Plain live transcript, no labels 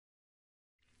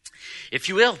If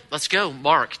you will, let's go.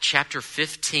 Mark chapter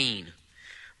 15.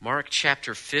 Mark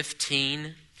chapter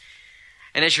 15.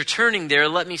 And as you're turning there,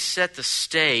 let me set the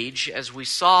stage. As we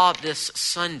saw this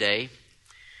Sunday,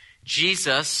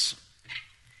 Jesus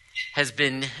has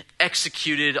been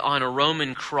executed on a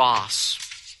Roman cross.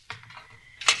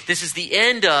 This is the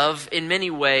end of, in many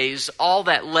ways, all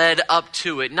that led up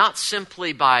to it, not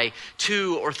simply by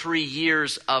 2 or 3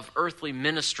 years of earthly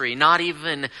ministry, not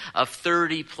even of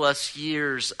 30 plus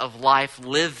years of life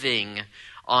living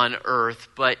on earth,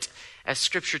 but as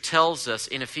Scripture tells us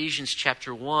in Ephesians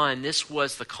chapter 1, this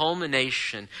was the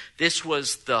culmination, this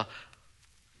was the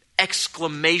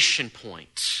exclamation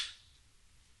point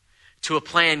to a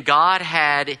plan God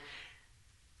had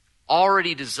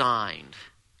already designed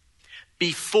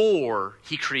before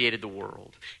He created the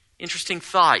world. Interesting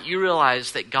thought. You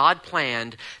realize that God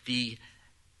planned the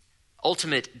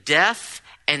ultimate death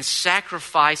and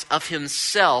sacrifice of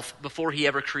Himself before He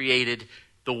ever created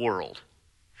the world.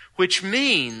 Which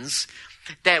means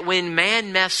that when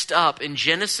man messed up in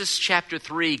Genesis chapter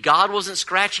 3, God wasn't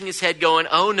scratching His head going,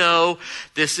 oh no,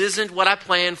 this isn't what I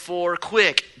planned for.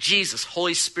 Quick, Jesus,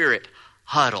 Holy Spirit,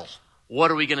 huddle. What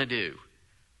are we going to do?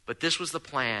 But this was the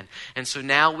plan. And so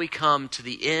now we come to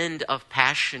the end of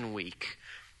Passion Week.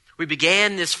 We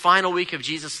began this final week of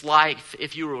Jesus' life,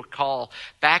 if you recall,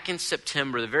 back in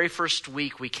September. The very first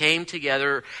week we came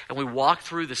together and we walked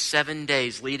through the 7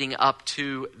 days leading up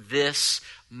to this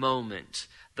moment,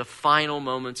 the final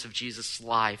moments of Jesus'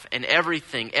 life. And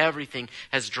everything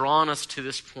has drawn us to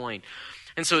this point.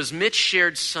 And so as Mitch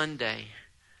shared Sunday,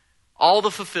 all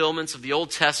the fulfillments of the Old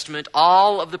Testament,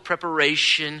 all of the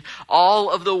preparation,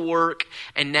 all of the work,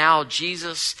 and now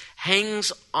Jesus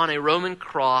hangs on a Roman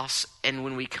cross. And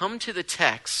when we come to the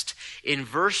text, in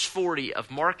verse 40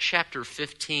 of Mark chapter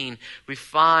 15, we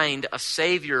find a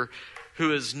Savior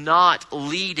who is not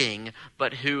leading,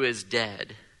 but who is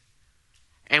dead.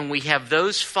 And we have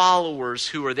those followers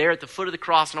who are there at the foot of the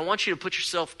cross. And I want you to put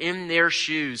yourself in their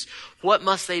shoes. What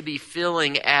must they be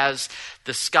feeling as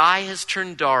the sky has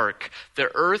turned dark, the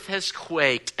earth has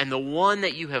quaked, and the one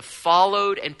that you have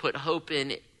followed and put hope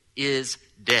in is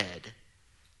dead?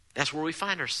 That's where we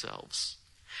find ourselves.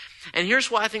 And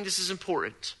here's why I think this is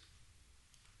important.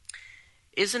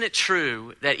 Isn't it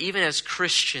true that even as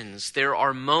Christians, there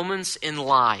are moments in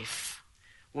life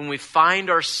when we find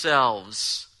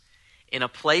ourselves in a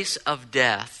place of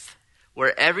death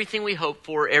where everything we hoped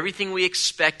for, everything we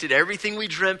expected, everything we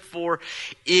dreamt for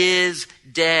is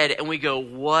dead. And we go,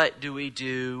 what do we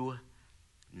do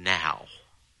now?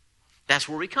 That's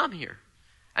where we come here.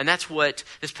 And that's what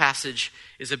this passage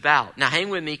is about. Now hang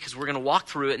with me because we're going to walk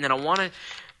through it, and then I want to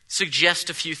suggest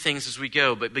a few things as we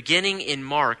go. But beginning in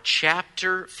Mark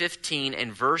chapter 15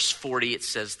 and verse 40, it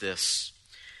says this.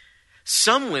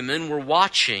 Some women were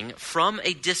watching from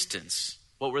a distance.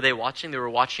 What were they watching? They were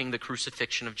watching the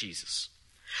crucifixion of Jesus.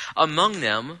 Among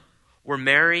them were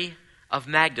Mary of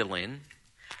Magdalene,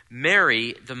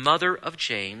 Mary, the mother of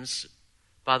James.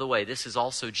 By the way, this is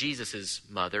also Jesus'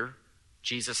 mother.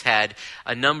 Jesus had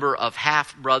a number of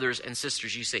half-brothers and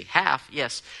sisters. You say half?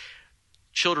 Yes.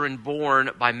 Children born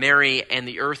by Mary and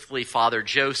the earthly father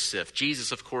Joseph.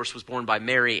 Jesus, of course, was born by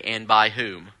Mary and by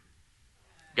whom?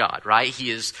 God, right?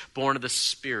 He is born of the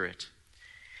Spirit.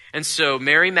 And so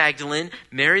Mary Magdalene,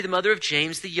 Mary the mother of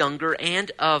James the younger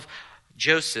and of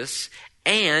Joseph,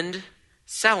 and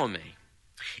Salome.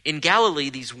 In Galilee,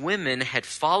 these women had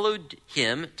followed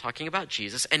him, talking about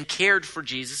Jesus, and cared for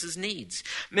Jesus' needs.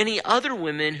 Many other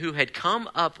women who had come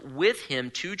up with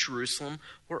him to Jerusalem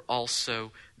were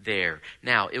also there.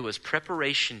 Now, it was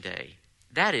preparation day.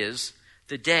 That is,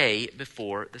 the day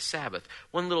before the Sabbath.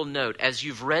 One little note, as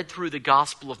you've read through the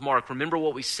Gospel of Mark, remember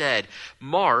what we said.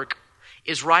 Mark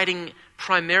is writing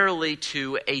primarily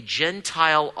to a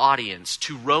Gentile audience,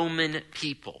 to Roman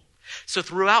people. So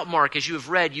throughout Mark, as you have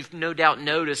read, you've no doubt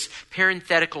noticed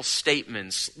parenthetical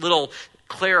statements, little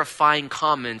clarifying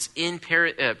comments in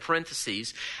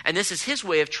parentheses. And this is his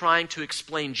way of trying to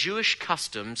explain Jewish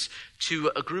customs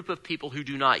to a group of people who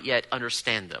do not yet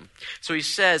understand them. So he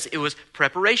says it was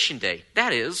preparation day.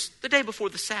 That is, the day before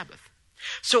the Sabbath.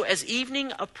 So as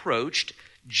evening approached,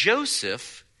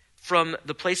 Joseph, from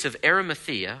the place of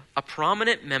Arimathea, a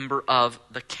prominent member of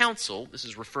the council, this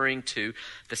is referring to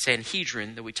the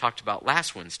Sanhedrin that we talked about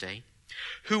last Wednesday,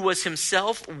 who was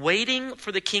himself waiting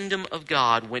for the kingdom of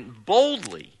God, went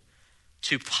boldly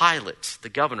to Pilate, the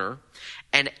governor,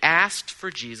 and asked for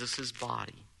Jesus'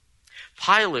 body.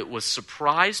 Pilate was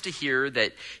surprised to hear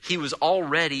that he was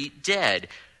already dead.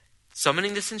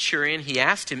 Summoning the centurion, he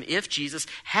asked him if Jesus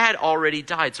had already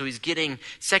died. So he's getting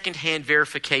secondhand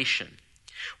verification.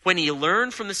 When he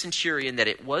learned from the centurion that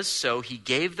it was so, he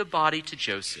gave the body to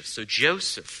Joseph. So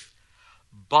Joseph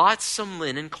bought some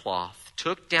linen cloth,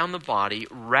 took down the body,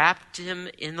 wrapped him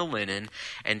in the linen,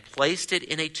 and placed it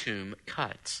in a tomb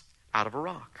cut out of a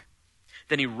rock.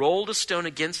 Then he rolled a stone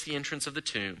against the entrance of the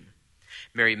tomb.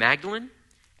 Mary Magdalene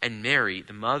and Mary,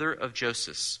 the mother of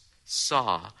Joseph,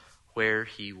 saw where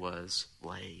he was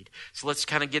laid. So let's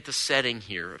kind of get the setting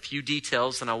here. A few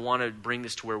details, and I want to bring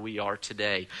this to where we are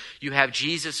today. You have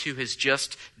Jesus who has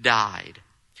just died.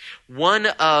 One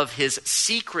of his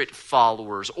secret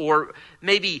followers, or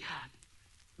maybe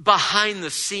behind the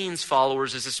scenes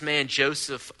followers, is this man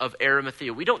Joseph of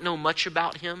Arimathea. We don't know much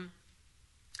about him,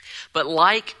 but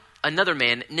like another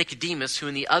man, Nicodemus, who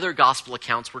in the other gospel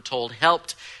accounts we're told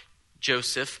helped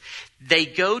Joseph, they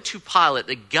go to Pilate,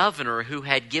 the governor who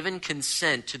had given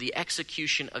consent to the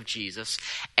execution of Jesus,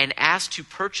 and asked to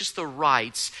purchase the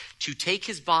rights to take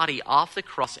his body off the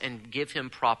cross and give him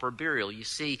proper burial. You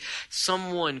see,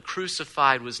 someone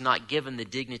crucified was not given the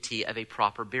dignity of a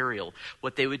proper burial.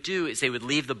 What they would do is they would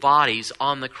leave the bodies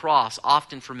on the cross,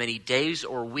 often for many days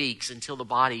or weeks, until the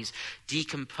bodies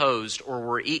decomposed or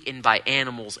were eaten by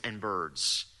animals and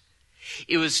birds.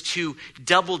 It was to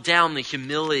double down the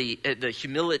humiliation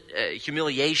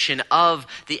of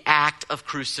the act of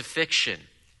crucifixion.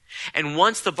 And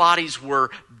once the bodies were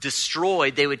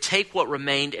destroyed, they would take what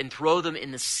remained and throw them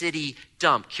in the city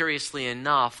dump. Curiously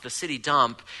enough, the city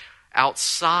dump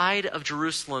outside of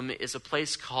Jerusalem is a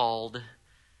place called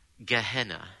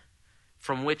Gehenna,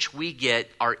 from which we get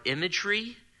our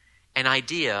imagery an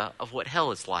idea of what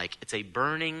hell is like. It's a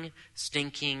burning,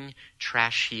 stinking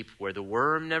trash heap where the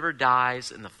worm never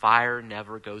dies and the fire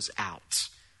never goes out.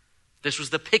 This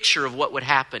was the picture of what would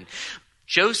happen.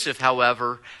 Joseph,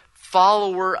 however,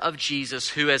 follower of Jesus,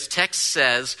 who, as text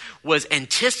says, was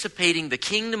anticipating the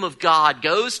kingdom of God,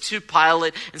 goes to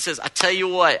Pilate and says, I tell you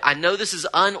what, I know this is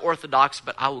unorthodox,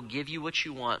 but I will give you what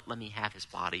you want. Let me have his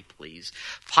body, please.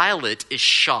 Pilate is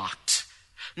shocked.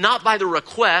 Not by the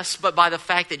request, but by the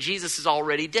fact that Jesus is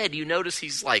already dead. You notice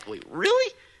he's like, wait,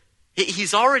 really?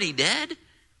 He's already dead?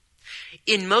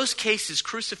 In most cases,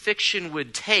 crucifixion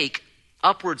would take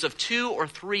upwards of 2 or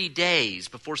 3 days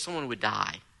before someone would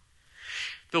die.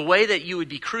 The way that you would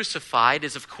be crucified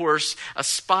is, of course, a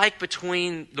spike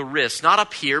between the wrists, not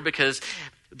up here because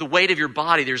the weight of your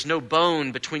body, there's no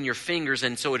bone between your fingers,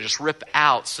 and so it would just rip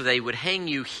out. So they would hang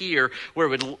you here where it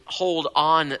would hold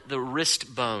on the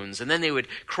wrist bones. And then they would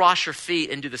cross your feet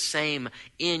and do the same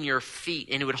in your feet.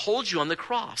 And it would hold you on the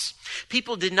cross.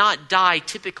 People did not die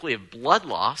typically of blood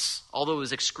loss, although it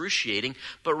was excruciating,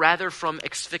 but rather from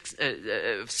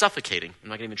suffocating. I'm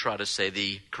not going to even try to say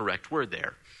the correct word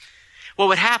there. What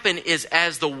would happen is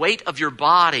as the weight of your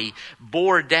body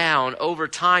bore down over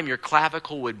time, your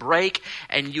clavicle would break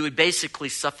and you would basically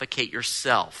suffocate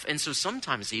yourself. And so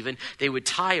sometimes even they would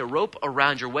tie a rope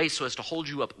around your waist so as to hold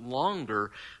you up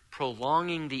longer,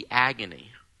 prolonging the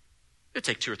agony. It would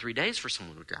take 2 or 3 days for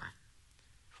someone to die.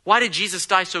 Why did Jesus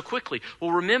die so quickly?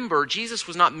 Well, remember, Jesus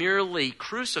was not merely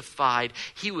crucified.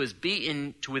 He was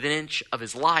beaten to within an inch of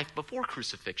his life before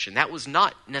crucifixion. That was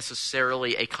not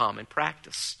necessarily a common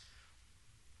practice.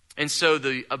 And so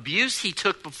the abuse he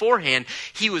took beforehand,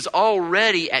 he was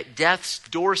already at death's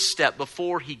doorstep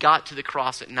before he got to the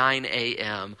cross at 9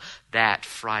 a.m. that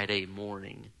Friday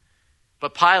morning.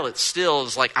 But Pilate still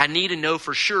is like, I need to know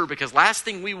for sure, because last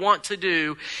thing we want to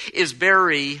do is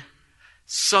bury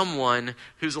someone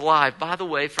who's alive. By the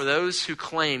way, for those who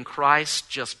claim Christ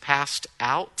just passed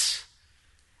out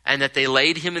and that they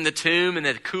laid him in the tomb and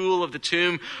that the cool of the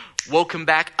tomb woke him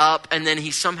back up, and then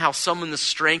he somehow summoned the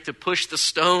strength to push the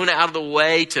stone out of the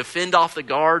way to fend off the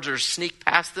guards or sneak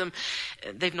past them.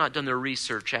 They've not done their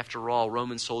research. After all,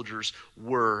 Roman soldiers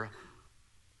were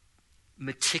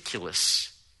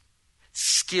meticulous,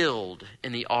 skilled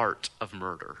in the art of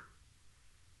murder.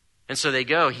 And so they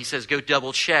go. He says, go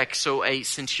double check. So a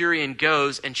centurion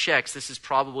goes and checks. This is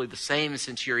probably the same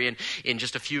centurion in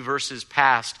just a few verses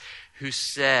past who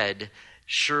said,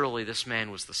 surely this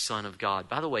man was the Son of God.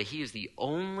 By the way, he is the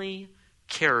only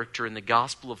character in the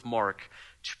Gospel of Mark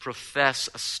to profess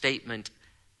a statement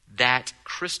that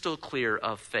crystal clear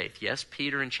of faith. Yes,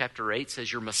 Peter in chapter 8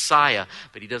 says you're Messiah,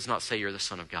 but he does not say you're the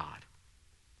Son of God.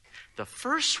 The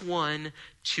first one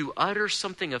to utter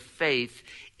something of faith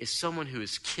is someone who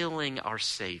is killing our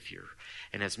Savior.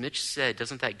 And as Mitch said,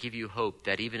 doesn't that give you hope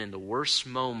that even in the worst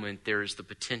moment there is the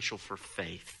potential for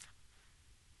faith?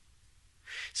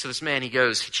 So this man, he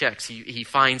goes, he checks, he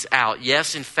finds out.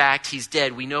 Yes, in fact, he's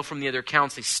dead. We know from the other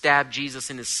accounts they stabbed Jesus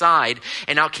in his side,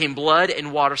 and out came blood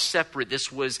and water separate.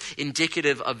 This was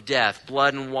indicative of death.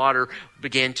 Blood and water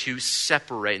began to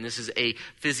separate, and this is a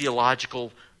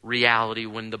physiological reality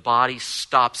when the body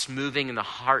stops moving and the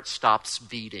heart stops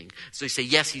beating. So they say,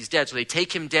 yes, he's dead. So they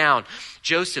take him down.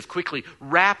 Joseph quickly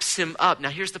wraps him up.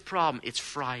 Now here's the problem. It's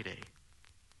Friday,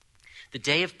 the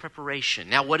day of preparation.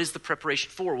 Now what is the preparation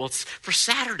for? Well, it's for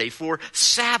Saturday, for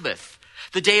Sabbath,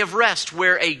 the day of rest,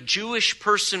 where a Jewish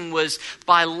person was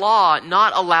by law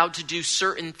not allowed to do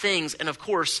certain things. And of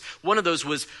course, one of those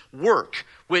was work,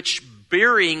 which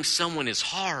burying someone is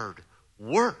hard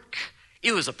work.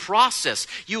 It was a process.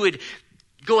 You would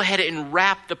go ahead and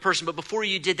wrap the person, but before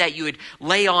you did that, you would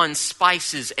lay on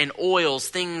spices and oils,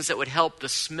 things that would help the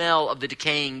smell of the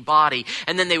decaying body,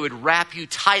 and then they would wrap you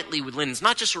tightly with linens,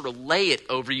 not just sort of lay it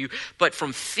over you, but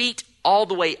from feet all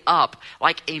the way up,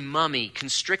 like a mummy,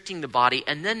 constricting the body,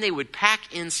 and then they would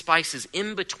pack in spices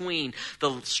in between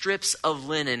the strips of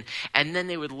linen, and then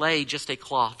they would lay just a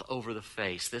cloth over the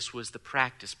face. This was the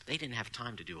practice, but they didn't have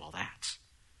time to do all that.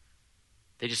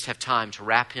 They just have time to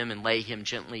wrap him and lay him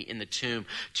gently in the tomb,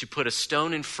 to put a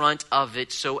stone in front of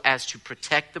it so as to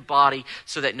protect the body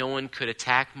so that no one could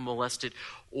attack, molest it,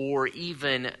 or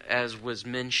even, as was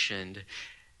mentioned,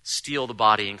 steal the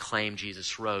body and claim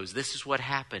Jesus rose. This is what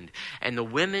happened. And the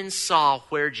women saw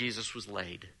where Jesus was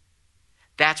laid.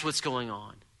 That's what's going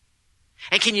on.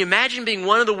 And can you imagine being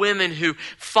one of the women who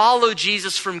followed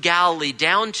Jesus from Galilee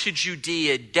down to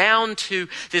Judea, down to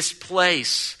this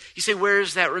place? You say, where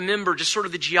is that? Remember, just sort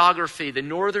of the geography. The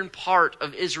northern part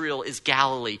of Israel is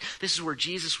Galilee. This is where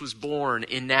Jesus was born,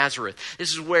 in Nazareth.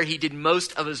 This is where he did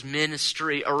most of his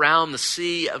ministry, around the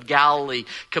Sea of Galilee.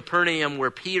 Capernaum,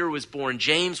 where Peter was born,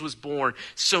 James was born.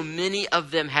 So many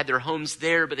of them had their homes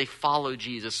there, but they followed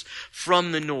Jesus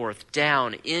from the north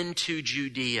down into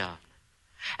Judea.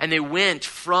 And they went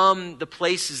from the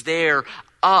places there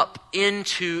up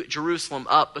into Jerusalem,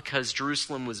 up because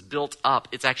Jerusalem was built up.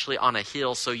 It's actually on a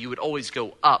hill, so you would always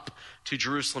go up to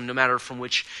Jerusalem, no matter from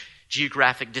which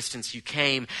geographic distance you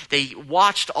came. They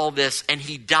watched all this, and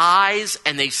he dies,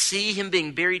 and they see him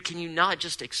being buried. Can you not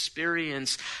just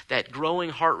experience that growing,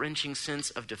 heart-wrenching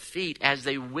sense of defeat as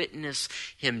they witness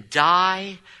him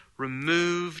die,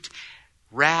 removed,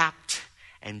 wrapped,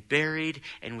 and buried,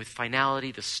 and with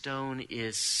finality, the stone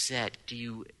is set? Do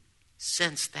you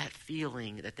sense that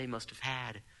feeling that they must have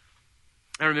had?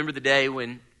 I remember the day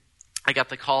when I got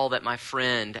the call that my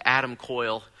friend, Adam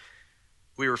Coyle,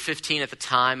 we were 15 at the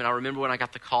time, and I remember when I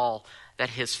got the call that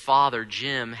his father,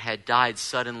 Jim, had died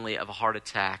suddenly of a heart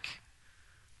attack.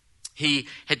 He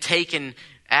had taken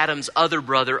Adam's other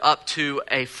brother up to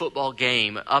a football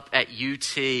game up at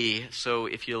UT. So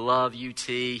if you love UT,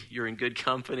 you're in good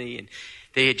company. And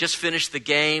they had just finished the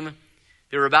game.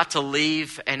 They were about to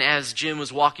leave, and as Jim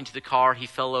was walking to the car, he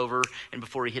fell over, and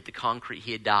before he hit the concrete,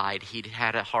 he had died. He'd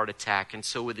had a heart attack. And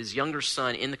so with his younger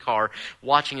son in the car,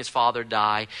 watching his father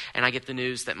die, and I get the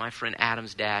news that my friend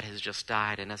Adam's dad has just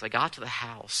died. And as I got to the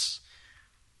house,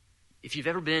 if you've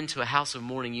ever been to a house of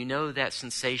mourning, you know that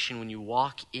sensation when you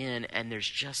walk in, and there's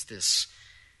just this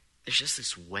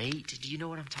weight. Do you know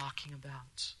what I'm talking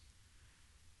about?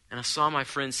 And I saw my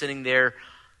friend sitting there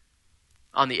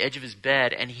on the edge of his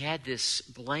bed, and he had this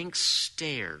blank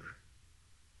stare.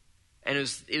 And it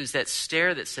was that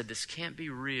stare that said, this can't be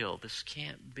real. This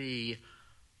can't be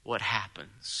what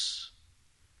happens.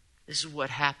 This is what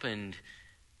happened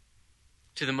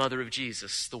to the mother of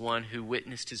Jesus, the one who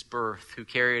witnessed his birth, who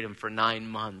carried him for 9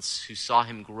 months, who saw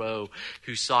him grow,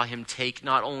 who saw him take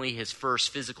not only his first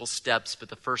physical steps, but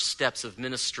the first steps of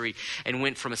ministry, and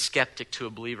went from a skeptic to a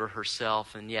believer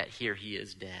herself, and yet here he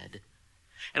is dead.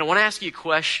 And I want to ask you a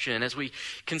question as we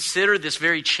consider this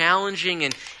very challenging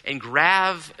and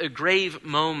grave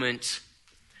moment.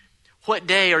 What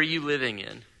day are you living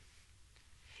in?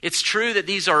 It's true that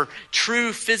these are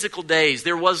true physical days.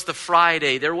 There was the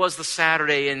Friday, there was the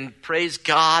Saturday, and praise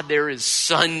God, there is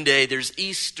Sunday, there's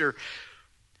Easter.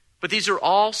 But these are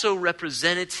also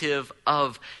representative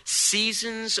of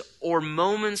seasons or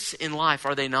moments in life,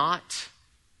 are they not?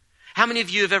 How many of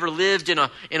you have ever lived in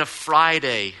a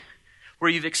Friday where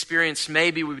you've experienced,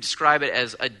 maybe we would describe it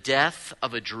as a death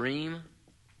of a dream?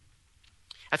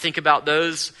 I think about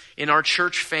those in our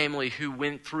church family who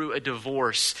went through a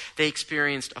divorce. They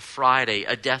experienced a Friday,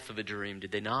 a death of a dream,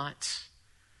 did they not?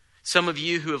 Some of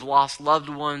you who have lost loved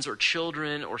ones or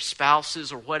children or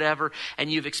spouses or whatever,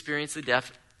 and you've experienced the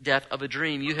death of a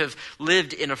dream. You have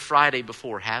lived in a Friday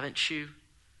before, haven't you?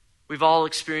 We've all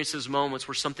experienced those moments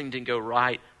where something didn't go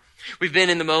right. We've been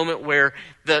in the moment where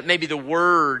maybe the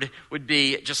word would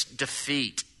be just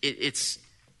defeat. It's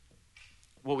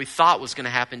what we thought was going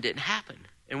to happen didn't happen,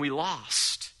 and we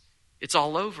lost. It's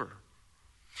all over.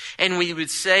 And we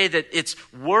would say that it's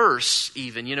worse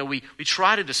even. We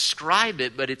try to describe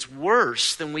it, but it's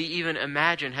worse than we even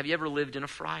imagine. Have you ever lived in a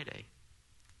Friday?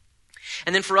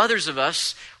 And then for others of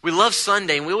us, we love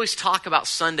Sunday, and we always talk about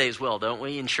Sunday as well, don't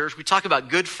we, in church? We talk about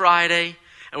Good Friday,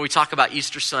 and we talk about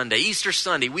Easter Sunday. Easter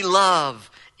Sunday, we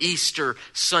love Easter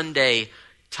Sunday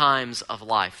times of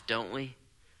life, don't we?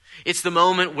 It's the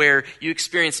moment where you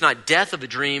experience not death of a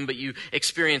dream, but you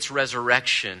experience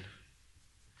resurrection.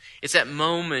 It's that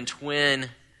moment when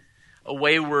a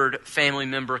wayward family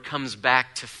member comes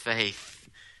back to faith,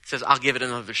 says, I'll give it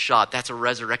another shot. That's a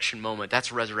resurrection moment.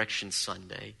 That's Resurrection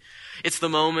Sunday. It's the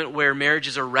moment where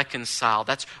marriages are reconciled.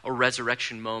 That's a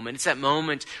resurrection moment. It's that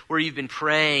moment where you've been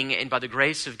praying, and by the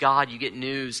grace of God, you get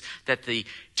news that the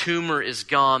tumor is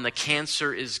gone, the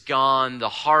cancer is gone, the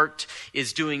heart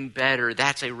is doing better.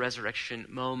 That's a resurrection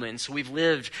moment. And so we've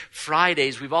lived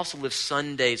Fridays. We've also lived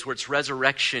Sundays where it's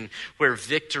resurrection, where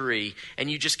victory,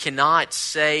 and you just cannot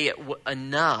say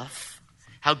enough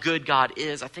how good God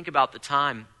is. I think about the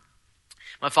time.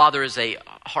 My father is a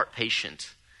heart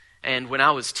patient. And when I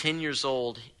was 10 years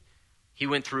old, he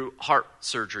went through heart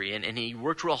surgery. And he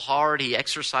worked real hard. He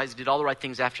exercised, did all the right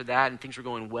things after that. And things were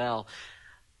going well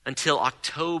until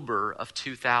October of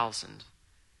 2000.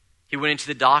 He went into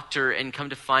the doctor and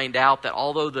come to find out that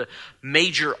although the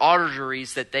major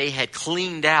arteries that they had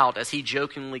cleaned out, as he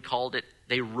jokingly called it,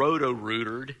 they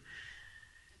roto-rooted,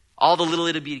 all the little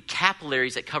itty bitty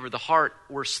capillaries that covered the heart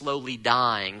were slowly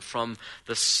dying from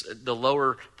the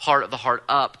lower part of the heart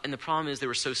up. And the problem is they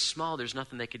were so small, there's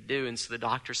nothing they could do. And so the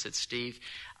doctor said, Steve,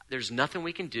 there's nothing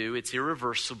we can do. It's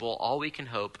irreversible. All we can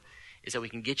hope is that we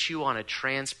can get you on a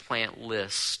transplant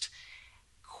list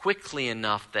quickly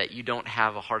enough that you don't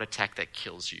have a heart attack that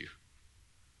kills you.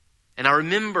 And I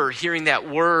remember hearing that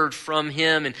word from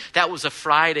him, and that was a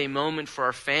Friday moment for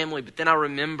our family. But then I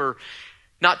remember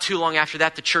not too long after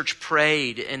that, the church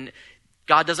prayed, and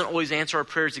God doesn't always answer our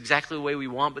prayers exactly the way we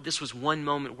want, but this was one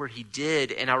moment where he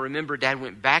did. And I remember Dad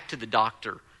went back to the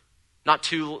doctor not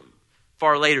too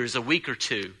far later, it was a week or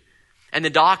two. And the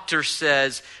doctor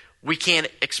says, we can't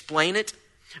explain it,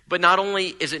 but not only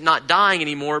is it not dying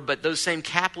anymore, but those same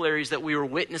capillaries that we were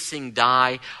witnessing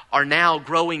die are now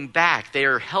growing back. They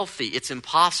are healthy. It's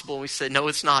impossible. And we said, no,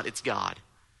 it's not. It's God.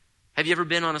 Have you ever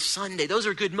been on a Sunday? Those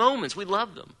are good moments. We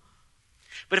love them.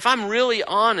 But if I'm really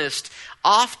honest,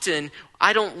 often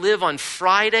I don't live on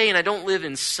Friday and I don't live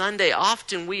in Sunday.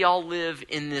 Often we all live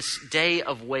in this day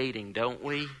of waiting, don't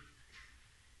we?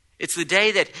 It's the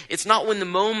day that it's not when the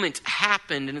moment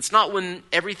happened and it's not when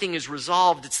everything is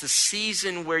resolved. It's the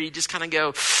season where you just kind of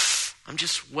go, I'm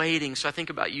just waiting. So I think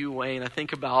about you, Wayne. I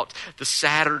think about the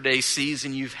Saturday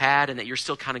season you've had and that you're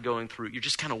still kind of going through. You're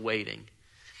just kind of waiting.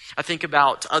 I think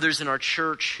about others in our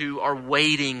church who are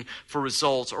waiting for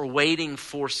results or waiting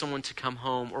for someone to come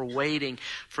home or waiting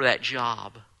for that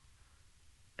job.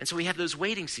 And so we have those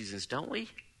waiting seasons, don't we?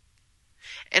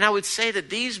 And I would say that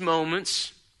these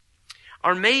moments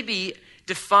are maybe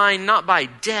defined not by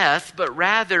death, but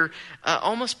rather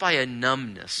almost by a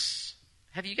numbness.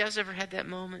 Have you guys ever had that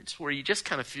moment where you just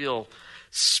kind of feel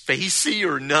spacey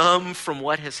or numb from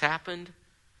what has happened?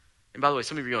 And by the way,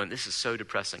 some of you are going, this is so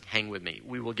depressing. Hang with me.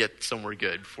 We will get somewhere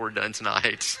good before we're done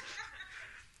tonight.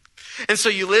 And so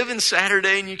you live in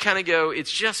Saturday and you kind of go,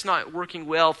 it's just not working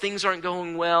well. Things aren't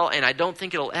going well, and I don't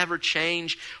think it'll ever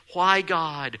change. Why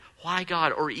God? Why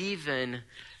God? Or even,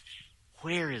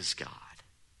 where is God?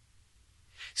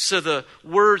 So the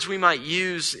words we might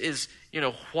use is,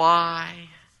 why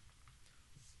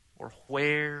or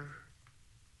where.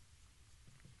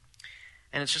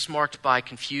 And it's just marked by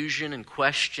confusion and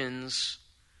questions.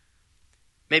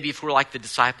 Maybe if we're like the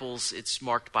disciples, it's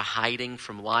marked by hiding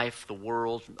from life, the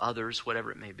world, others, whatever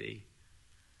it may be.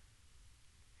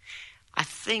 I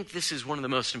think this is one of the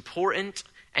most important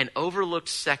and overlooked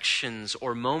sections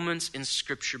or moments in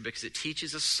Scripture because it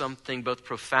teaches us something both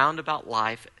profound about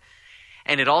life,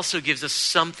 and it also gives us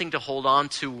something to hold on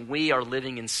to when we are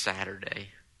living in Saturday.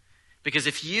 Because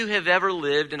if you have ever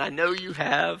lived, and I know you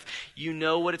have, you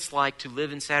know what it's like to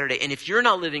live in Saturday. And if you're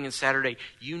not living in Saturday,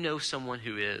 you know someone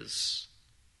who is.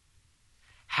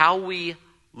 How we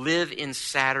live in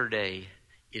Saturday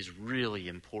is really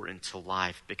important to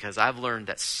life because I've learned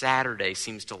that Saturday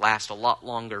seems to last a lot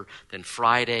longer than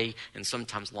Friday and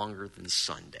sometimes longer than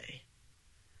Sunday.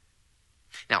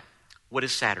 Now, what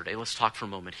is Saturday? Let's talk for a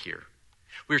moment here.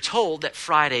 We're told that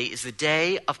Friday is the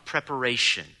day of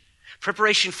preparation.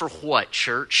 Preparation for what,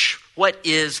 church? What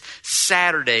is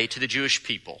Saturday to the Jewish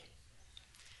people?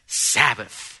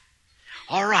 Sabbath.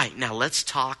 All right, now let's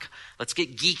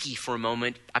get geeky for a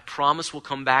moment. I promise we'll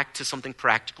come back to something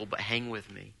practical, but hang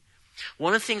with me.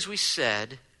 One of the things we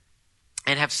said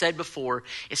and have said before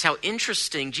is how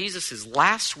interesting Jesus'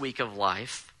 last week of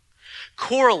life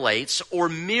correlates or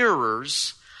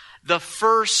mirrors the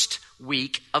first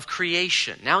week of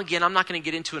creation. Now again, I'm not going to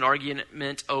get into an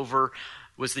argument over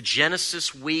was the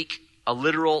Genesis week a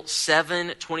literal 7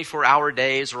 24-hour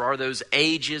days, or are those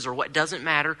ages, or what? Doesn't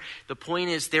matter. The point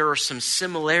is there are some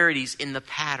similarities in the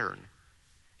pattern.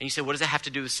 And you say, what does that have to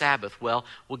do with Sabbath? Well,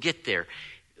 we'll get there.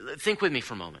 Think with me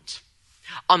for a moment.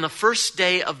 On the first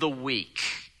day of the week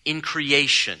in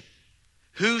creation,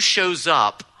 who shows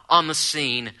up on the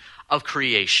scene of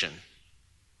creation?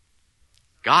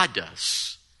 God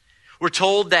does. We're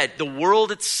told that the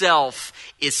world itself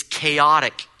is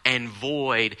chaotic and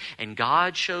void, and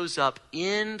God shows up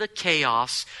in the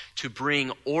chaos to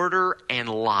bring order and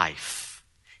life.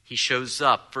 He shows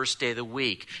up first day of the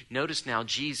week. Notice now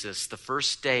Jesus, the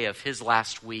first day of his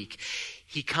last week,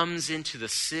 he comes into the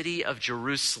city of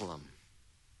Jerusalem.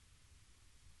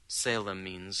 Salem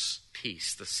means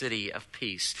peace, the city of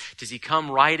peace. Does he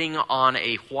come riding on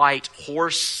a white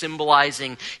horse,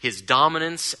 symbolizing his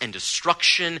dominance and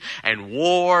destruction and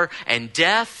war and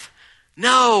death?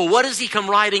 No. What does he come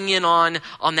riding in on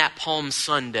that Palm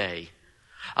Sunday?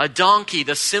 A donkey,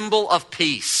 the symbol of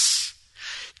peace.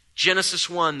 Genesis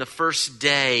 1, the first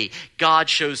day, God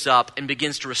shows up and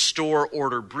begins to restore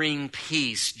order, bring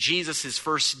peace. Jesus'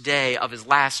 first day of his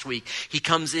last week, he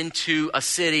comes into a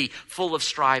city full of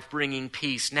strife, bringing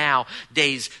peace. Now,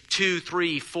 days 2,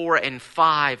 3, 4, and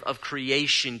 5 of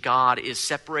creation, God is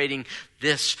separating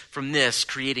this from this,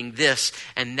 creating this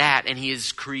and that, and he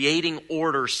is creating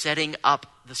order, setting up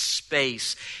the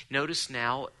space. Notice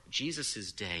now,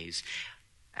 Jesus' days.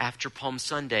 After Palm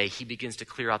Sunday, he begins to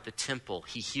clear out the temple.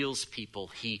 He heals people.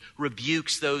 He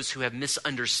rebukes those who have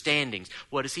misunderstandings.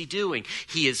 What is he doing?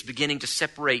 He is beginning to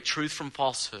separate truth from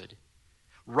falsehood,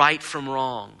 right from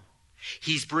wrong.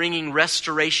 He's bringing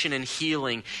restoration and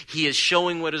healing. He is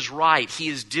showing what is right. He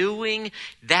is doing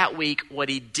that week what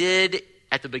he did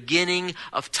at the beginning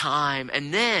of time.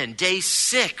 And then, day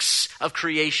 6 of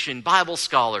creation, Bible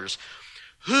scholars,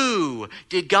 who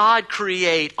did God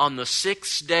create on the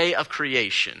 6th day of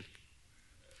creation?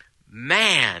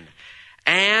 Man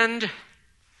and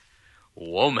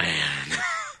woman.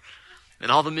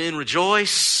 And all the men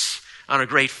rejoice and are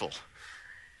grateful.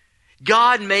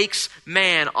 God makes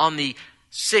man on the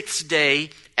 6th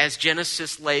day as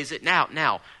Genesis lays it out.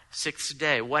 Now, 6th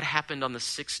day. What happened on the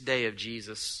 6th day of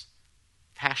Jesus'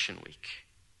 Passion Week?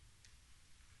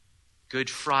 Good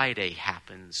Friday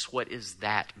happens. What is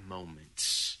that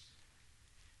moment?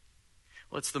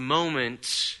 Well, it's the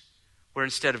moment where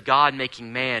instead of God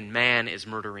making man, man is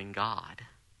murdering God.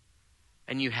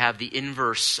 And you have the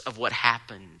inverse of what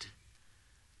happened.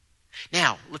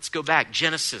 Now, let's go back.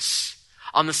 Genesis.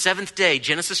 On the 7th day,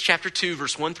 Genesis chapter 2,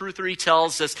 verse 1 through 3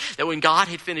 tells us that when God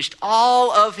had finished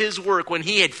all of his work, when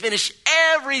he had finished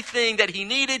everything that he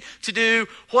needed to do,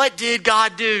 what did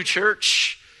God do,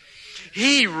 church?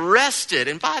 He rested.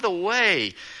 And by the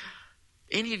way,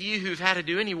 any of you who've had to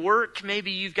do any work,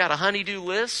 maybe you've got a honey-do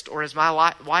list, or as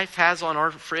my wife has on our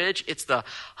fridge, it's the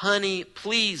honey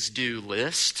please do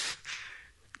list.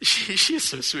 She is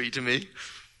so sweet to me.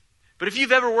 But if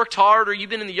you've ever worked hard or you've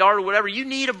been in the yard or whatever, you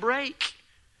need a break.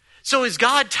 So is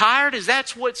God tired? Is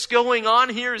that what's going on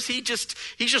here? Is he's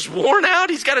just worn out?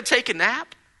 He's got to take a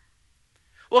nap?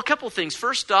 Well, a couple of things.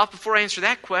 First off, before I answer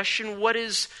that question, what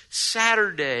is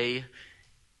Saturday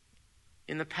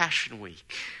in the Passion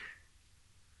Week?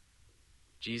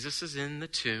 Jesus is in the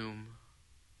tomb.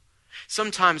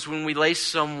 Sometimes when we lay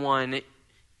someone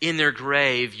in their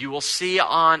grave, you will see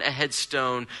on a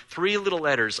headstone 3 little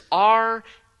letters, R-I-P,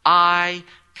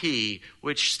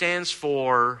 which stands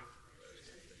for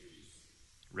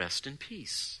rest in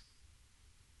peace.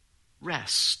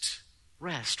 Rest.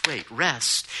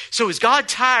 Rest. So is God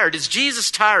tired? Is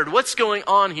Jesus tired? What's going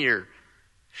on here?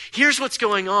 Here's what's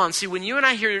going on. See, when you and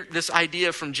I hear this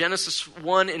idea from Genesis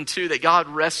 1 and 2 that God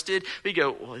rested, we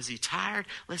go, well, is he tired?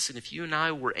 Listen, if you and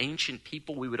I were ancient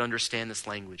people, we would understand this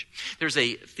language. There's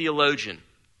a theologian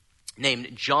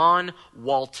named John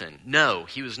Walton. No,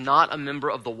 he was not a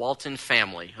member of the Walton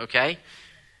family, okay?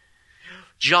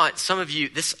 John, some of you,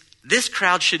 this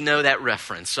crowd should know that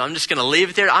reference, so I'm just going to leave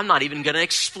it there. I'm not even going to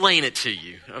explain it to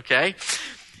you, okay?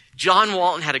 John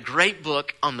Walton had a great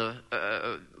book on the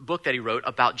book that he wrote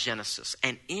about Genesis,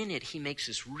 and in it he makes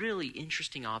this really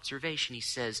interesting observation. He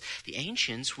says the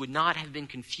ancients would not have been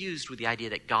confused with the idea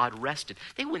that God rested.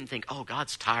 They wouldn't think, oh,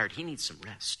 God's tired, he needs some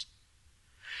rest.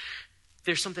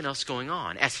 There's something else going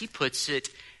on. As he puts it,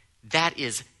 That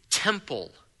is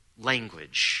temple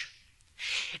language.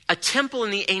 A temple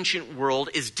in the ancient world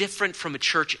is different from a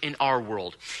church in our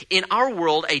world. In our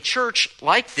world, a church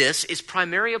like this is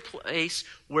primarily a place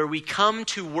where we come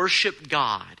to worship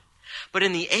God. But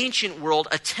in the ancient world,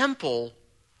 a temple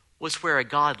was where a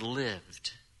god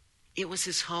lived. It was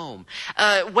his home.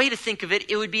 A way to think of it,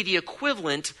 it would be the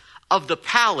equivalent of the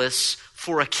palace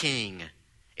for a king.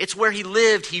 It's where he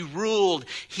lived, he ruled,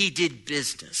 he did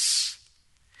business.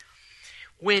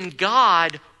 When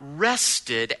God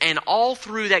rested, and all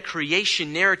through that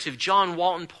creation narrative, John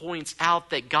Walton points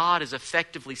out that God is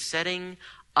effectively setting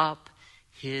up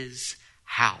his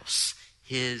house,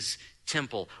 his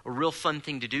temple. A real fun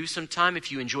thing to do sometime,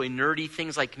 if you enjoy nerdy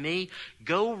things like me,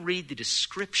 go read the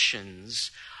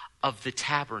descriptions of the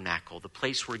tabernacle, the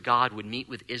place where God would meet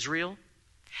with Israel.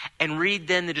 And read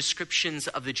then the descriptions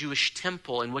of the Jewish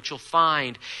temple, and what you'll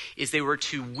find is they were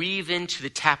to weave into the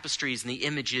tapestries and the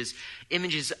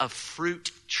images of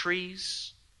fruit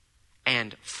trees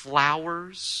and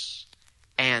flowers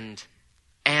and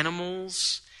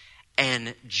animals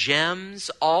and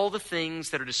gems, all the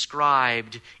things that are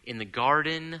described in the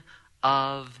Garden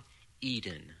of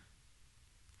Eden.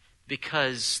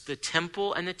 Because the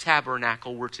temple and the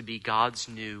tabernacle were to be God's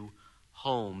new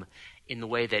home in the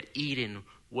way that Eden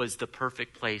was the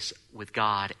perfect place with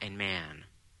God and man.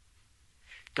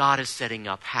 God is setting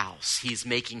up house. He's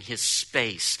making his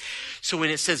space. So when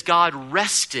it says God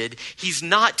rested, he's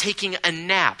not taking a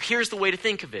nap. Here's the way to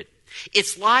think of it.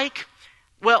 It's like,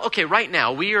 well, okay, right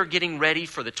now we are getting ready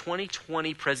for the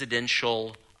 2020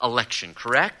 presidential election,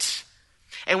 correct?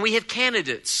 And we have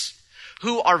candidates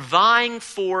who are vying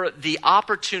for the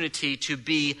opportunity to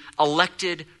be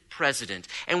elected president.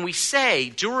 And we say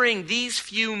during these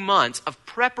few months of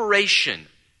preparation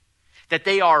that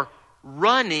they are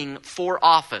running for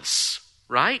office,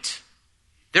 right?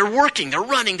 They're working, they're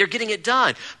running, they're getting it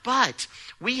done. But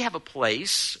we have a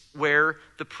place where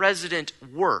the president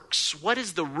works. What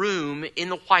is the room in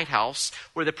the White House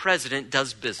where the president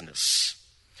does business?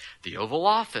 The Oval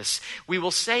Office. We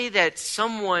will say that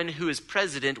someone who is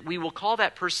president, we will call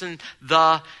that person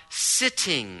the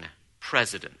sitting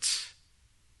president.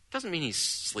 Doesn't mean he's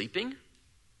sleeping.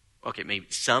 Okay, maybe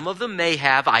some of them may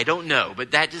have, I don't know,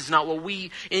 but that is not what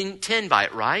we intend by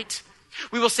it, right?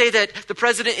 We will say that the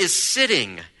president is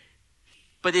sitting,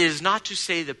 but it is not to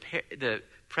say the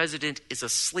president is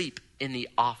asleep in the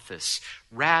office.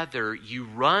 Rather, you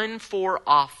run for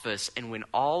office, and when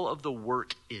all of the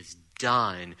work is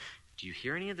done, do you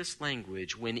hear any of this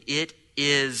language? When it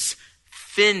is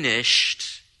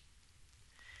finished,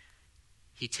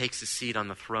 he takes a seat on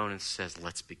the throne and says,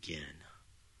 let's begin.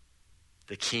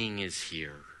 The king is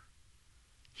here.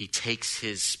 He takes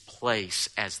his place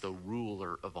as the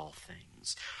ruler of all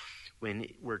things. When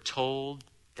we're told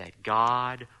that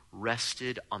God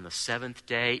rested on the seventh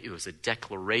day, it was a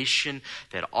declaration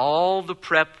that all the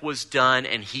prep was done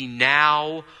and he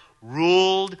now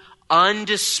ruled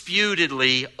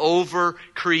undisputedly over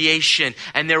creation.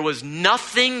 And there was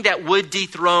nothing that would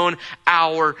dethrone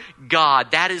our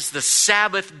God. That is the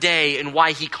Sabbath day, and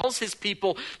why he calls his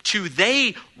people to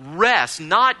they rest,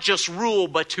 not just rule,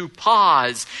 but to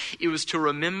pause. It was to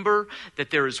remember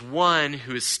that there is one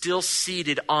who is still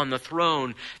seated on the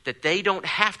throne, that they don't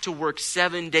have to work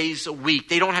 7 days a week.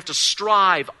 They don't have to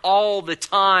strive all the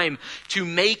time to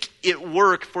make it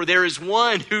work, for there is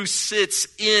one who sits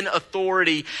in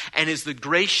authority and is the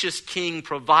gracious king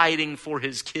providing for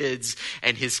his kids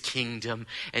and his kingdom.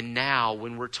 And now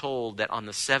when we're told that on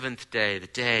the seventh day, the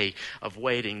day of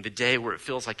waiting, the day where it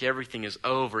feels like everything is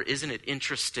over, isn't it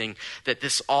interesting that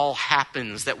this all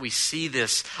happens, that we see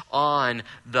this on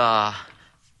the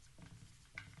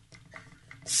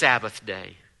Sabbath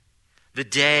day? The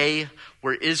day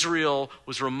where Israel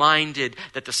was reminded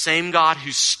that the same God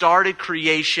who started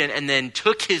creation and then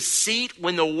took his seat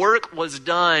when the work was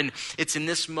done, it's in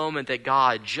this moment that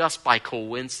God, just by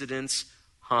coincidence,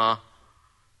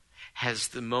 has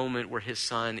the moment where his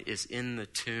son is in the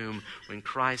tomb. When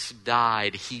Christ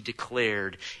died, he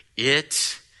declared,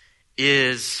 "It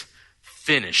is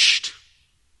finished."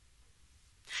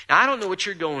 Now, I don't know what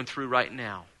you're going through right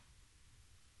now.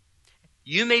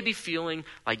 You may be feeling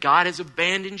like God has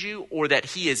abandoned you, or that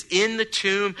he is in the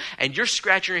tomb, and you're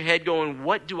scratching your head going,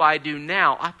 what do I do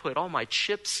now? I put all my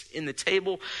chips in the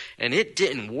table and it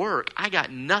didn't work. I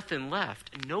got nothing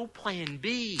left. No plan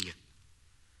B.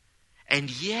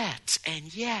 And yet,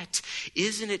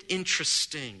 isn't it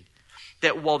interesting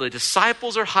that while the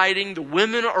disciples are hiding, the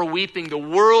women are weeping, the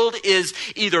world is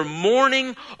either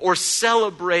mourning or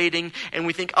celebrating, and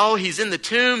we think, oh, he's in the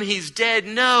tomb, he's dead.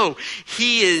 No,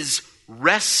 he is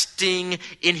resting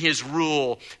in his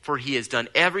rule, for he has done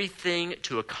everything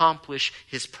to accomplish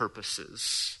his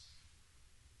purposes.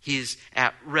 He is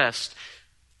at rest.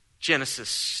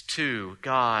 Genesis 2,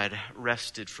 God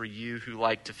rested. For you who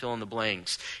like to fill in the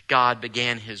blanks, God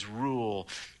began his rule.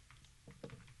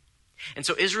 And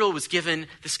so Israel was given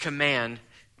this command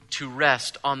to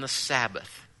rest on the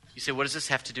Sabbath. You say, what does this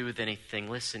have to do with anything?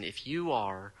 Listen, if you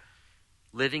are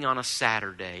living on a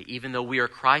Saturday, even though we are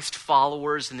Christ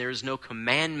followers and there is no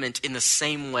commandment in the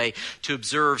same way to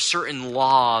observe certain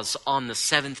laws on the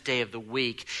seventh day of the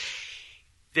week,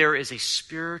 there is a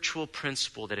spiritual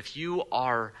principle that if you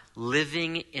are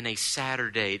living in a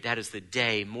Saturday, that is the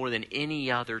day more than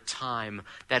any other time.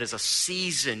 That is a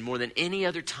season more than any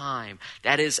other time.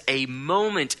 That is a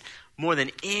moment more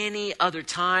than any other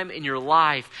time in your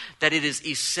life. That it is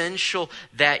essential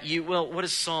that you, well, what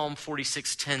does Psalm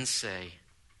 46:10 say?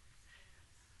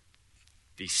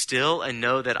 Be still and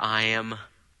know that I am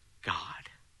God.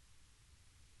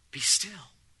 Be still.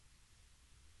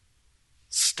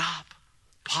 Stop.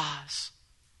 Pause.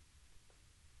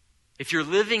 If you're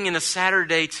living in a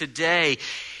Saturday today,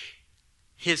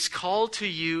 his call to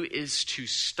you is to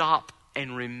stop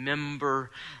and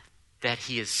remember that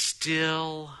he is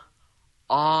still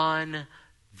on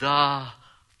the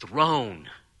throne.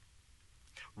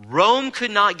 Rome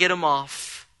could not get him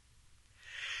off.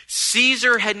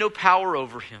 Caesar had no power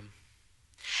over him.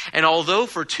 And although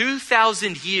for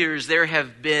 2,000 years there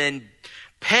have been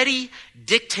petty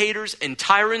dictators and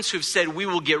tyrants who have said, we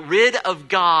will get rid of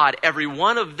God, every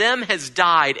one of them has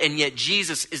died, and yet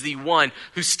Jesus is the one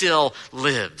who still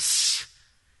lives.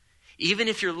 Even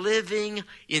if you're living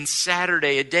in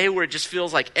Saturday, a day where it just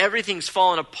feels like everything's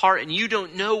fallen apart and you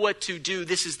don't know what to do,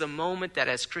 this is the moment that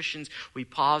as Christians we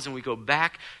pause and we go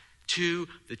back to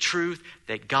the truth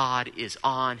that God is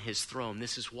on his throne.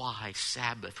 This is why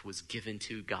Sabbath was given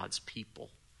to God's people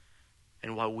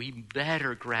and why we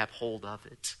better grab hold of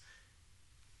it.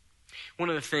 One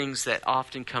of the things that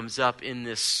often comes up in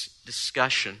this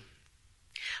discussion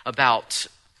about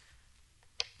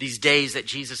these days that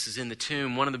Jesus is in the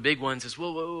tomb, one of the big ones is,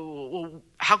 well,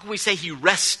 how can we say he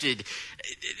rested?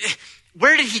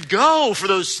 Where did he go for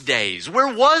those days?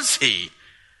 Where was he?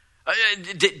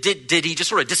 Did he just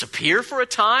sort of disappear for a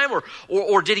time,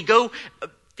 or did he go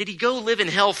live in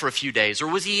hell for a few days, or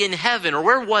was he in heaven, or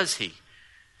where was he?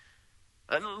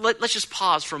 Let's just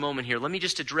pause for a moment here. Let me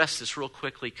just address this real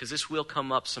quickly because this will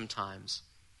come up sometimes.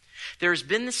 There's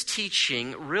been this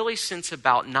teaching really since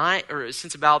about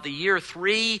the year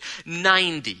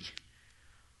 390,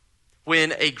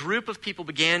 when a group of people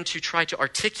began to try to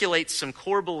articulate some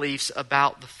core beliefs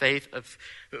about the faith of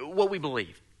what we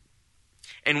believe.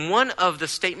 And one of the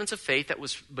statements of faith that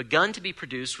was begun to be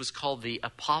produced was called the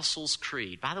Apostles'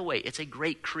 Creed. By the way, it's a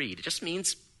great creed. It just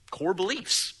means core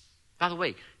beliefs. By the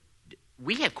way,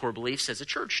 we have core beliefs as a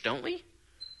church, don't we?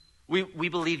 We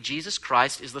believe Jesus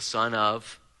Christ is the Son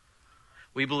of.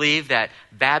 We believe that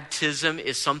baptism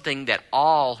is something that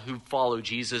all who follow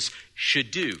Jesus should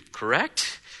do,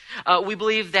 correct? We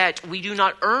believe that we do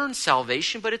not earn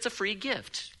salvation, but it's a free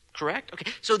gift, correct?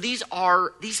 Okay, so these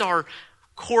are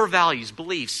core values,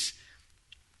 beliefs.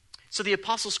 So the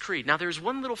Apostles' Creed. Now there's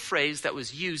one little phrase that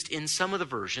was used in some of the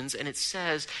versions, and it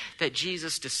says that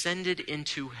Jesus descended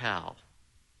into hell.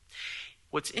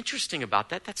 What's interesting about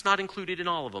that, that's not included in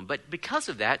all of them. But because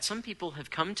of that, some people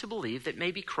have come to believe that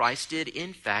maybe Christ did,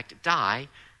 in fact, die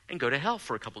and go to hell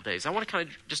for a couple days. I want to kind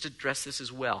of just address this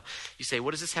as well. You say,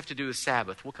 what does this have to do with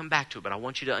Sabbath? We'll come back to it, but I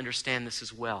want you to understand this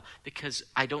as well. Because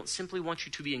I don't simply want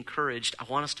you to be encouraged. I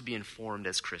want us to be informed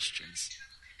as Christians.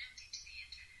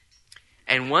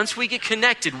 And once we get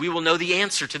connected, we will know the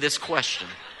answer to this question.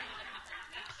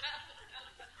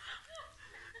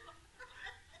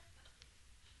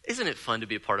 Isn't it fun to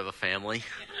be a part of a family?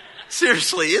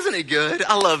 Seriously, isn't it good?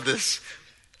 I love this.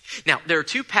 Now, there are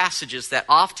two passages that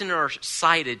often are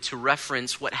cited to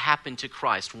reference what happened to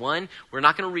Christ. One, we're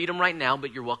not going to read them right now,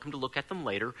 but you're welcome to look at them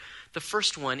later. The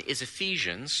first one is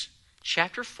Ephesians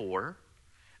chapter 4,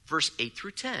 verse 8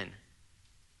 through 10. It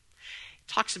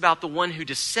talks about the one who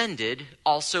descended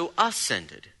also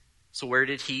ascended. So where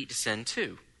did he descend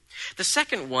to? The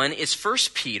second one is 1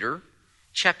 Peter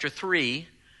chapter 3,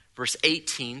 verse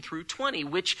 18 through 20,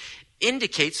 which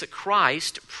indicates that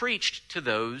Christ preached to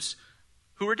those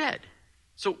who were dead.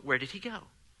 So where did he go?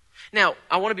 Now,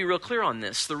 I want to be real clear on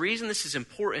this. The reason this is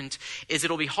important is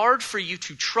it'll be hard for you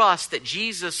to trust that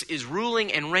Jesus is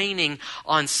ruling and reigning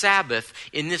on Sabbath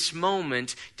in this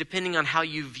moment, depending on how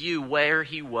you view where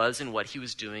he was and what he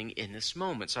was doing in this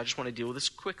moment. So I just want to deal with this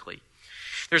quickly.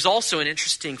 There's also an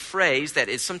interesting phrase that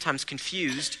is sometimes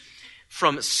confused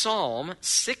from Psalm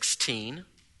 16,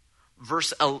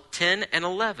 verse 10 and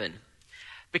 11.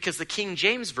 Because the King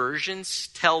James Version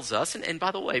tells us, and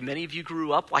by the way, many of you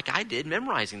grew up like I did,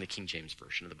 memorizing the King James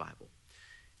Version of the Bible.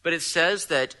 But it says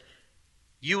that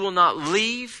you will not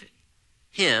leave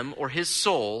him or his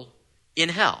soul in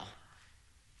hell.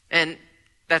 And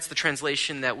that's the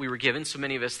translation that we were given, so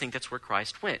many of us think that's where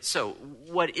Christ went. So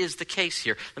what is the case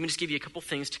here? Let me just give you a couple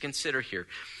things to consider here.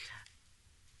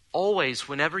 Always,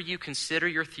 whenever you consider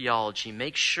your theology,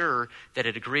 make sure that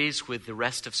it agrees with the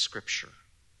rest of Scripture.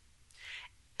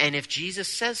 And if Jesus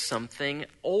says something,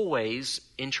 always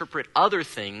interpret other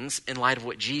things in light of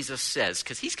what Jesus says,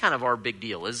 because he's kind of our big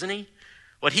deal, isn't he?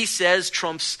 What he says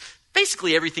trumps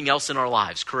basically everything else in our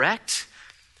lives, correct?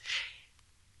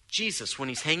 Jesus, when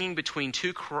he's hanging between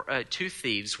two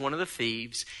thieves, one of the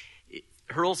thieves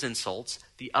hurls insults,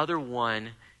 the other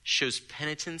one shows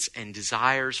penitence and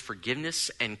desires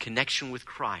forgiveness and connection with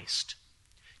Christ.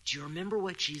 Do you remember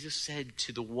what Jesus said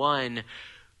to the one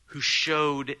who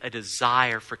showed a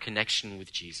desire for connection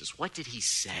with Jesus? What did he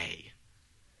say?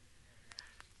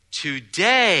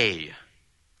 Today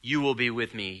you will be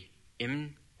with me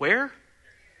in where?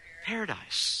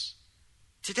 Paradise.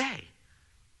 Today.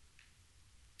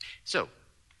 So,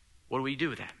 what do we do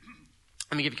with that?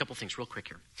 Let me give you a couple things real quick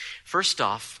here. First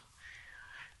off,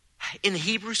 in the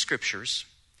Hebrew Scriptures,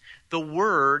 the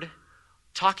word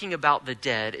talking about the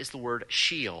dead is the word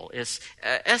Sheol. It's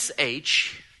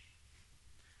S-H-E-O-L,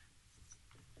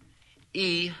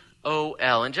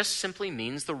 and just simply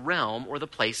means the realm or the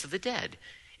place of the dead.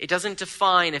 It doesn't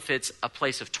define if it's a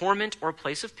place of torment or a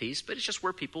place of peace, but it's just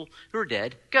where people who are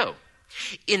dead go.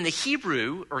 In the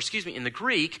in the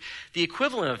Greek, the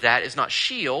equivalent of that is not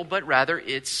Sheol, but rather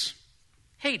it's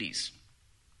Hades.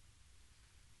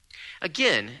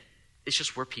 Again, it's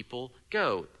just where people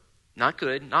go. Not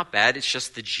good, not bad. It's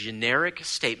just the generic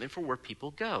statement for where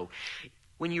people go.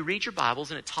 When you read your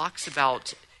Bibles and it talks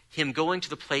about him going to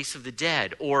the place of the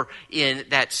dead, or in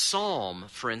that psalm,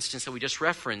 for instance, that we just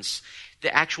referenced,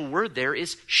 the actual word there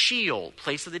is Sheol,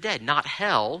 place of the dead. Not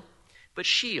hell, but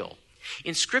Sheol.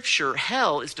 In Scripture,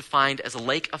 hell is defined as a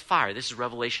lake of fire. This is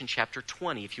Revelation chapter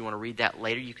 20. If you want to read that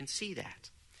later, you can see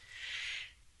that.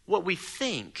 What we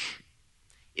think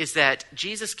is that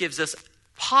Jesus gives us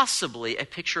possibly a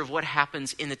picture of what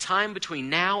happens in the time between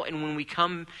now and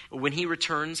when he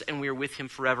returns and we are with him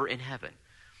forever in heaven.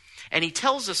 And he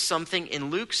tells us something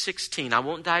in Luke 16. I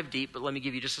won't dive deep, but let me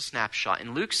give you just a snapshot.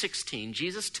 In Luke 16,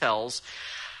 Jesus tells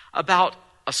about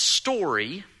a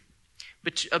story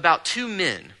about two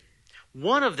men.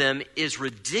 One of them is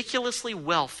ridiculously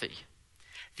wealthy.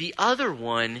 The other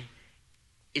one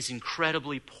is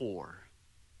incredibly poor.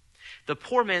 The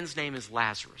poor man's name is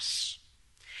Lazarus.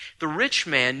 The rich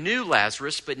man knew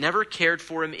Lazarus, but never cared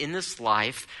for him in this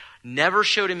life, never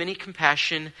showed him any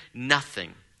compassion,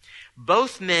 nothing.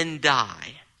 Both men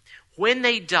die. When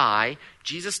they die,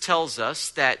 Jesus tells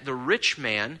us that the rich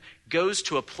man goes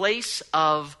to a place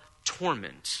of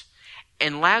torment,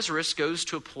 and Lazarus goes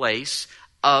to a place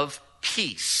of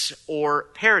peace or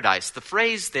paradise. The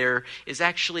phrase there is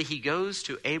actually he goes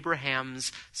to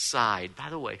Abraham's side.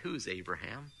 By the way, who's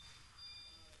Abraham?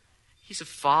 He's a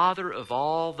father of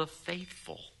all the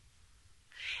faithful.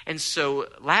 And so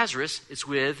Lazarus is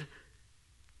with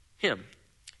him.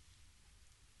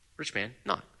 Rich man,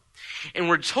 not. And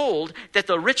we're told that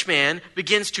the rich man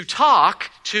begins to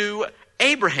talk to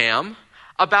Abraham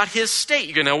about his state.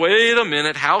 You're going to, wait a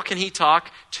minute, how can he talk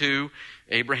to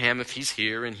Abraham if he's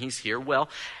here and he's here? Well,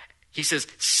 he says,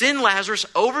 send Lazarus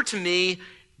over to me,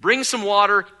 bring some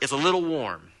water, it's a little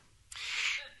warm.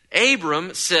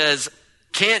 Abram says,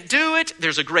 can't do it.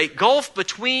 There's a great gulf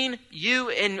between you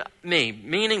and me,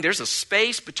 meaning there's a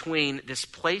space between this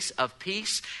place of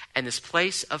peace and this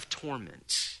place of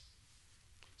torment.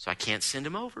 So I can't send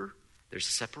him over. There's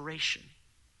a separation.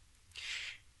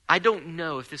 I don't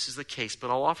know if this is the case, but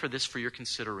I'll offer this for your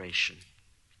consideration.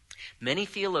 Many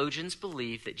theologians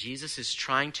believe that Jesus is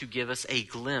trying to give us a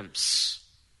glimpse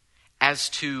as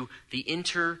to the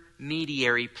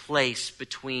intermediary place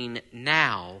between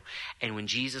now and when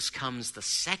Jesus comes the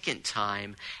second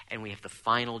time and we have the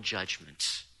final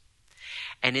judgment.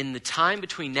 And in the time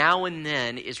between now and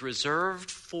then is reserved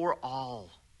for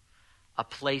all a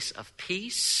place of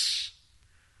peace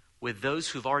with those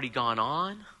who've already gone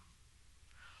on,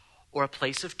 or a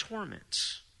place of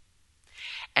torment.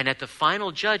 And at the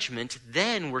final judgment,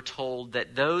 then we're told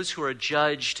that those who are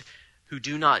judged who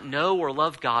do not know or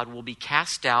love God will be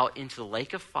cast out into the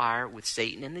lake of fire with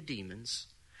Satan and the demons.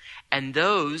 And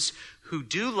those who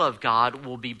do love God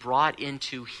will be brought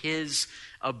into his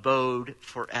abode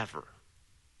forever.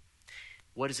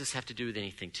 What does this have to do with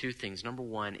anything? Two things. Number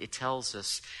one, it tells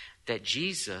us that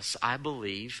Jesus, I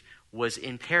believe, was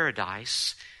in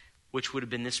paradise, which would have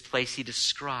been this place he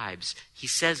describes. He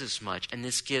says as much, and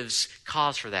this gives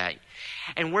cause for that.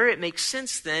 And where it makes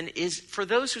sense then is for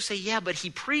those who say, yeah, but he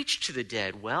preached to the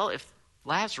dead. Well, if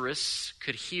Lazarus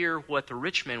could hear what the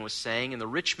rich man was saying, and the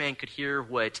rich man could hear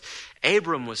what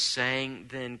Abram was saying,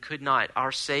 then could not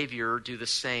our Savior do the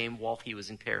same while he was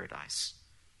in paradise?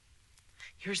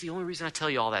 Here's the only reason I tell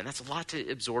you all that, and that's a lot to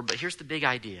absorb, but here's the big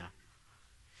idea.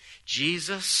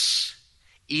 Jesus,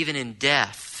 even in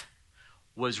death,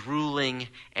 was ruling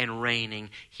and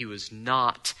reigning. He was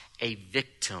not a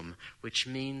victim, which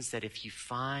means that if you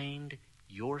find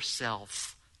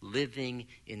yourself living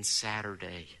in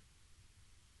Saturday,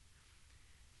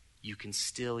 you can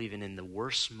still, even in the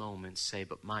worst moments, say,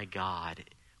 but my God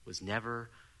was never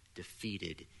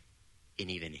defeated in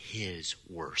even his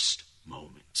worst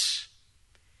moments.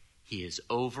 He is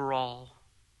over all.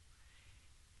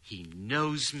 He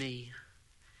knows me.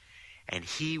 And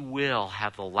he will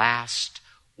have the last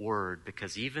word,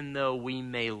 because even though we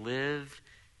may live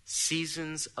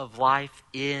seasons of life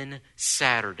in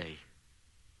Saturday,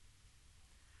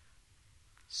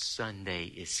 Sunday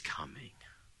is coming.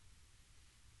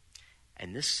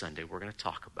 And this Sunday, we're going to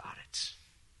talk about it.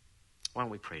 Why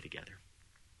don't we pray together?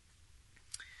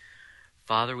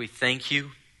 Father, we thank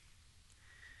you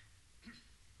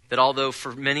that although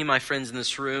for many of my friends in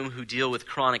this room who deal with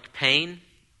chronic pain,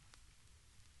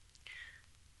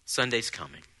 Sunday's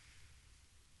coming.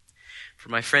 For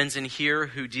my friends in here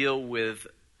who deal with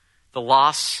the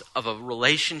loss of a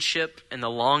relationship and the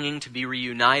longing to be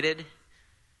reunited,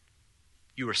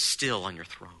 you are still on your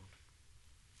throne.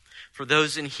 For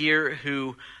those in here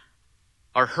who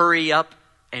are hurry up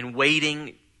and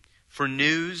waiting for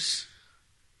news,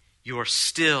 you are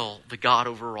still the God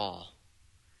over all.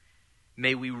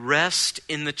 May we rest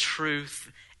in the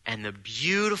truth and the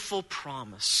beautiful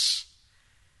promise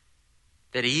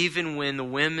that even when the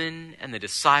women and the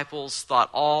disciples thought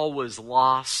all was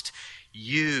lost,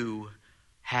 you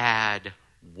had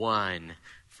won.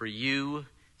 For you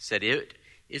said, it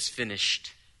is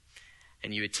finished,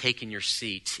 and you had taken your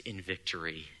seat in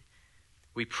victory.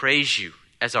 We praise you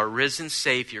as our risen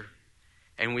Savior,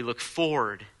 and we look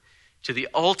forward to the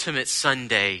ultimate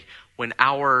Sunday when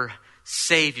our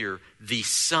Savior, the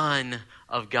Son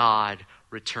of God,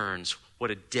 returns.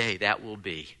 What a day that will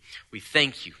be. We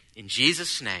thank you. In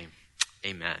Jesus' name,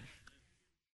 amen.